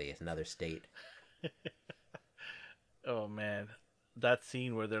entirely, another state. Oh man, that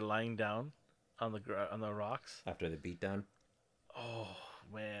scene where they're lying down on on the rocks. After the beatdown. Oh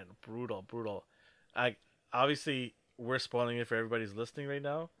man, brutal, brutal. I obviously we're spoiling it for everybody's listening right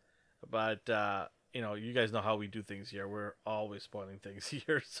now, but you guys know how we do things here. We're always spoiling things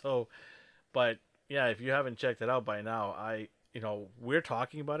here. So, but yeah, if you haven't checked it out by now, we're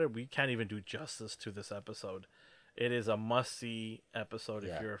talking about it. We can't even do justice to this episode. It is a must see episode if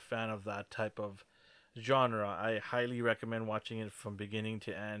Yeah. you're a fan of that type of genre. I highly recommend watching it from beginning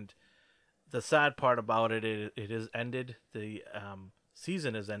to end. The sad part about it is ended. The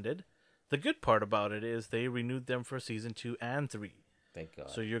season is ended. The good part about it is they renewed them for season 2 and 3. Thank God.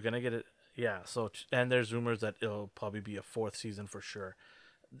 So you're gonna get it. Yeah. So and there's rumors that it'll probably be a 4th season for sure.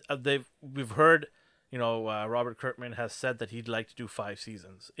 We've heard, Robert Kirkman has said that he'd like to do 5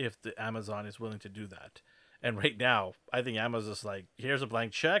 seasons if the Amazon is willing to do that. And right now, I think Amazon's like, here's a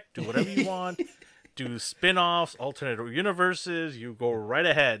blank check. Do whatever you want. Do spin-offs, alternate universes. You go right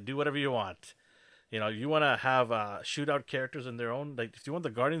ahead. Do whatever you want. You want to have shootout characters in their own. Like, if you want the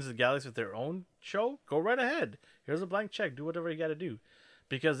Guardians of the Galaxy with their own show, go right ahead. Here's a blank check. Do whatever you got to do,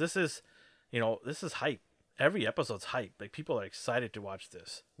 because this is hype. Every episode's hype. Like, people are excited to watch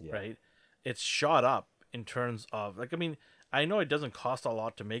this, Yeah. right? It's shot up in terms of, like, I mean, I know it doesn't cost a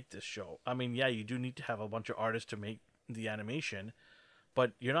lot to make this show. I mean, yeah, you do need to have a bunch of artists to make the animation,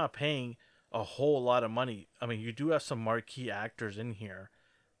 but you're not paying a whole lot of money. I mean, you do have some marquee actors in here,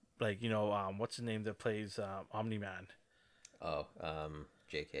 like what's the name that plays Omni Man? Oh,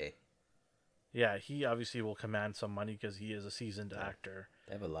 JK. Yeah, he obviously will command some money because he is a seasoned actor.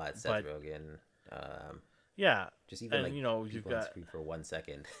 They have a lot. But Seth Rogen. Um, yeah, just even and like you've people on got. screen for 1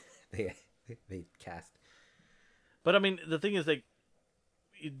 second. they they cast. But I mean, the thing is, like,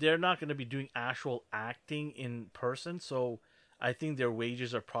 they're not going to be doing actual acting in person, so I think their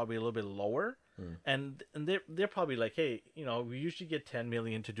wages are probably a little bit lower. And they're probably like, hey, we usually get 10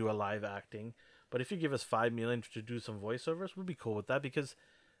 million to do a live acting, but if you give us 5 million to do some voiceovers, we'll be cool with that, because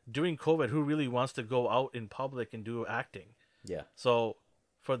during COVID, who really wants to go out in public and do acting? Yeah. So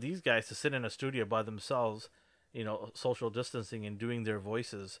for these guys to sit in a studio by themselves, social distancing and doing their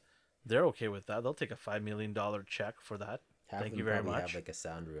voices, they're okay with that. They'll take a $5 million check for that. Half Thank of you them very probably much. have like a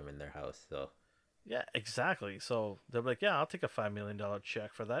sound room in their house, so Yeah, exactly. So they're like, yeah, I'll take a $5 million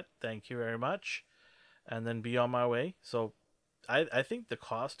check for that. Thank you very much. And then be on my way. So I think the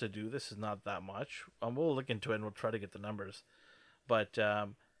cost to do this is not that much. We'll look into it and we'll try to get the numbers. But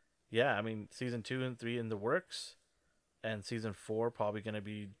yeah, I mean, season 2 and 3 in the works. And season 4 probably going to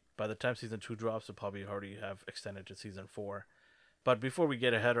be, by the time season 2 drops, it'll probably already have extended to season 4. But before we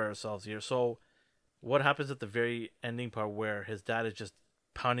get ahead of ourselves here, so what happens at the very ending part where his dad is just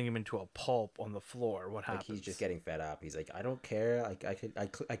pounding him into a pulp on the floor? What like happens? he's just getting fed up. He's like, I don't care. Like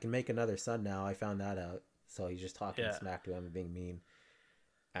I can make another son now. I found that out. So he's just talking Yeah. smack to him and being mean.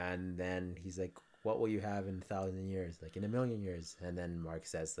 And then he's like, what will you have in 1,000 years? Like in 1,000,000 years. And then Mark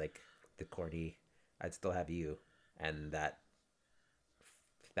says, like, the Cordy, I'd still have you. And that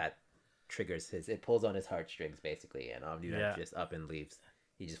triggers his. It pulls on his heartstrings basically, and Omni-Man Yeah. just up and leaves.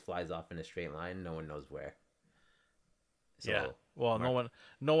 He just flies off in a straight line. No one knows where. So, Yeah. Well,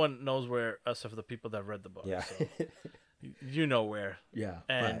 no one knows where, except for the people that read the book. Yeah. So you know where, Yeah.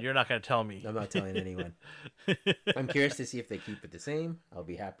 and but you're not going to tell me. I'm not telling anyone. I'm curious to see if they keep it the same. I'll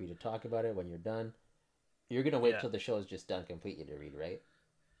be happy to talk about it when you're done. You're gonna wait Yeah. till the show is just done completely to read, right?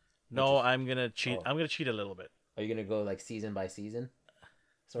 No, I'm gonna cheat. Oh. I'm gonna cheat a little bit. Are you gonna go like season by season?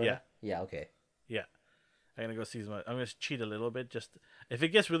 Yeah. Yeah. Okay. Yeah, I'm gonna go season one. I'm gonna cheat a little bit. Just if it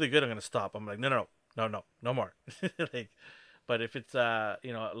gets really good, I'm gonna stop. I'm like, no more. Like, but if it's a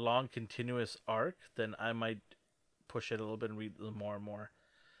long continuous arc, then I might push it a little bit and read more and more.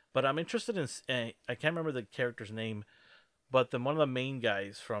 But I'm interested in. I can't remember the character's name, but one of the main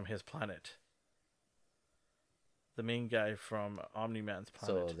guys from his planet. The main guy from Omni-Man's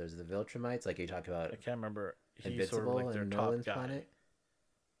planet. So there's the Viltrumites, like you talked about. I can't remember. He's Invincible sort of like their and top Nolan's guy. planet.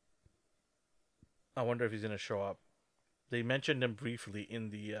 I wonder if he's gonna show up. They mentioned him briefly in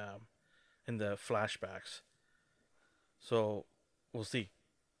the flashbacks, so we'll see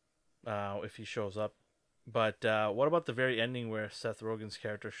if he shows up. But what about the very ending where Seth Rogen's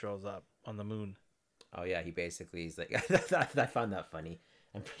character shows up on the moon? Oh yeah, he basically is like. I found that funny.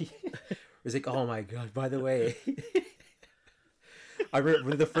 It's like, oh my god! By the way, I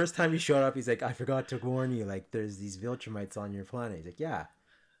remember the first time he showed up. He's like, I forgot to warn you. Like, there's these Viltrumites on your planet. He's like, yeah,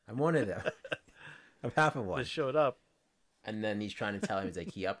 I'm one of them. I'm half of one. They showed up, And then he's trying to tell him, he's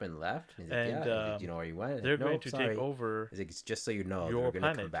like, he up and left. He's like, and yeah. He's like, do you know where he went? He's they're like, going nope, to sorry. take over. He's like, it's just so you know, your they're going to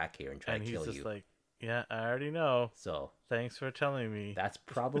come planet. back here and try And to he's kill just you. like, yeah, I already know. So Thanks for telling me. that's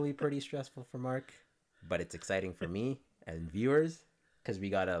probably pretty stressful for Mark, but it's exciting for me and viewers because we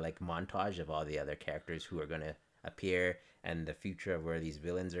got a like montage of all the other characters who are going to appear and the future of where these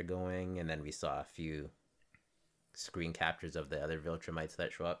villains are going. And then we saw a few screen captures of the other Viltrumites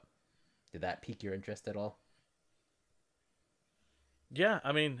that show up. Did that pique your interest at all? Yeah,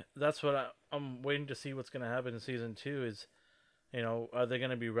 I mean, that's what I'm waiting to see what's going to happen in season 2 is, are they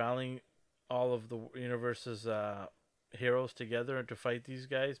going to be rallying all of the universe's heroes together to fight these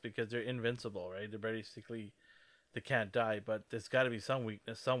guys? Because they're invincible, right? They're basically, they can't die, but there's got to be some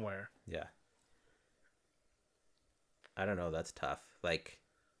weakness somewhere. Yeah. I don't know. That's tough. Like,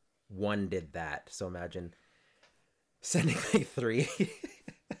 one did that. So imagine sending like 3.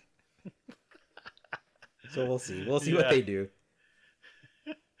 So we'll see. We'll see what they do.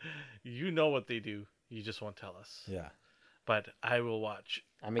 You know what they do. You just won't tell us. Yeah. But I will watch.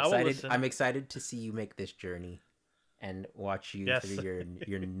 I'm I will excited. listen. I'm excited to see you make this journey and watch you Yes. through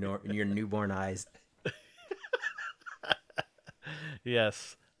your newborn eyes.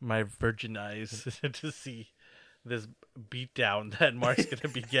 Yes, my virgin eyes to see this beatdown that Mark's going to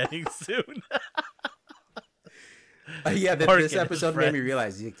be getting soon. Yeah, Mark this and his episode made me friends.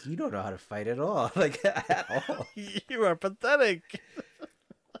 realize you don't know how to fight at all. Like, at all. You are pathetic.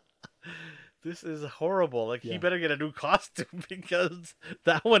 This is horrible. Like, he Yeah. better get a new costume because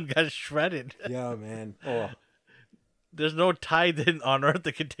that one got shredded. Yeah, man. Oh, There's no tide on Earth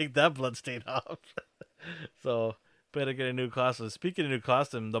that can take that bloodstain off. So, better get a new costume. Speaking of new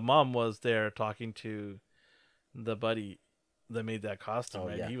costume, the mom was there talking to the buddy that made that costume, Oh,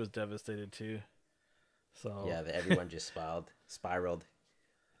 right? yeah. He was devastated too. So, yeah. Everyone just spiraled.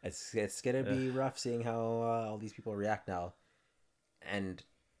 It's gonna be rough seeing how all these people react now. And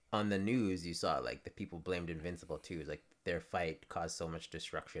on the news, you saw like the people blamed Invincible too. It's like their fight caused so much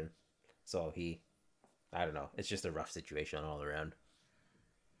destruction. So I don't know. It's just a rough situation all around.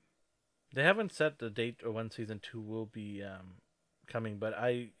 they haven't set the date or when season 2 will be coming, but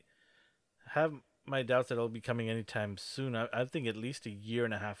I have my doubts that it'll be coming anytime soon. I think at least a year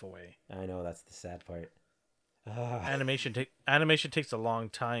and a half away. I know that's the sad part. Animation takes a long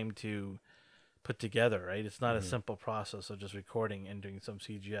time to put together, right? It's not a simple process of just recording and doing some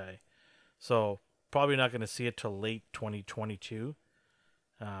CGI. So probably not going to see it till late 2022.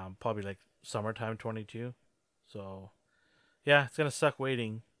 Probably like summertime 22. So yeah, it's gonna suck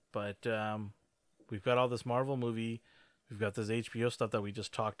waiting. But we've got all this Marvel movie. We've got this HBO stuff that we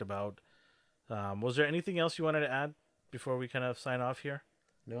just talked about. Was there anything else you wanted to add before we kind of sign off here?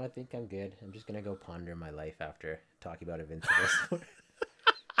 No, I think I'm good. I'm just gonna go ponder my life after talking about Invincible.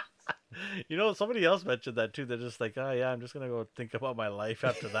 Somebody else mentioned that too. They're just like, oh yeah, I'm just gonna go think about my life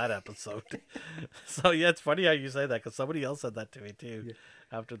after that episode. So yeah, it's funny how you say that because somebody else said that to me too. Yeah.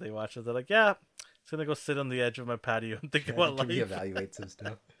 After they watched it, they're like, yeah, it's gonna go sit on the edge of my patio and think about to life. reevaluate some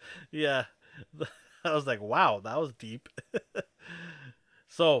stuff. Yeah, I was like, wow, that was deep.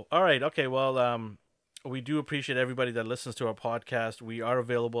 So, all right, okay, well, we do appreciate everybody that listens to our podcast. We are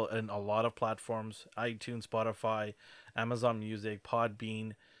available in a lot of platforms: iTunes, Spotify, Amazon Music,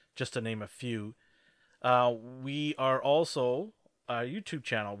 Podbean. just to name a few. We are also a YouTube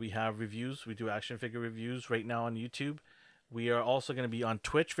channel. We have reviews. We do action figure reviews right now on YouTube. We are also going to be on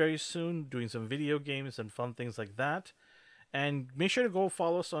Twitch very soon, doing some video games and fun things like that. And make sure to go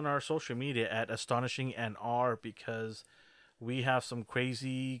follow us on our social media at AstonishingNR, because we have some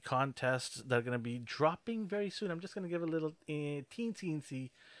crazy contests that are going to be dropping very soon. I'm just going to give a little teensy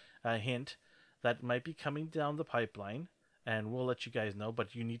hint that might be coming down the pipeline, and we'll let you guys know.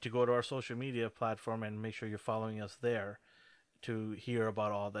 But you need to go to our social media platform and make sure you're following us there to hear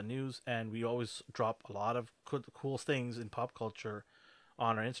about all the news. And we always drop a lot of cool things in pop culture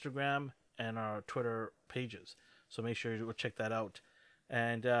on our Instagram and our Twitter pages. So make sure you go check that out.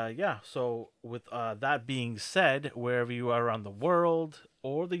 And so with that being said, wherever you are around the world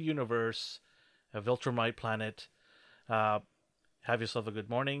or the universe, a Viltrumite planet, have yourself a good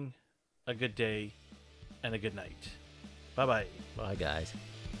morning, a good day, and a good night. Bye-bye. Bye, guys.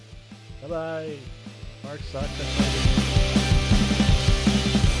 Bye-bye. Mark sucks.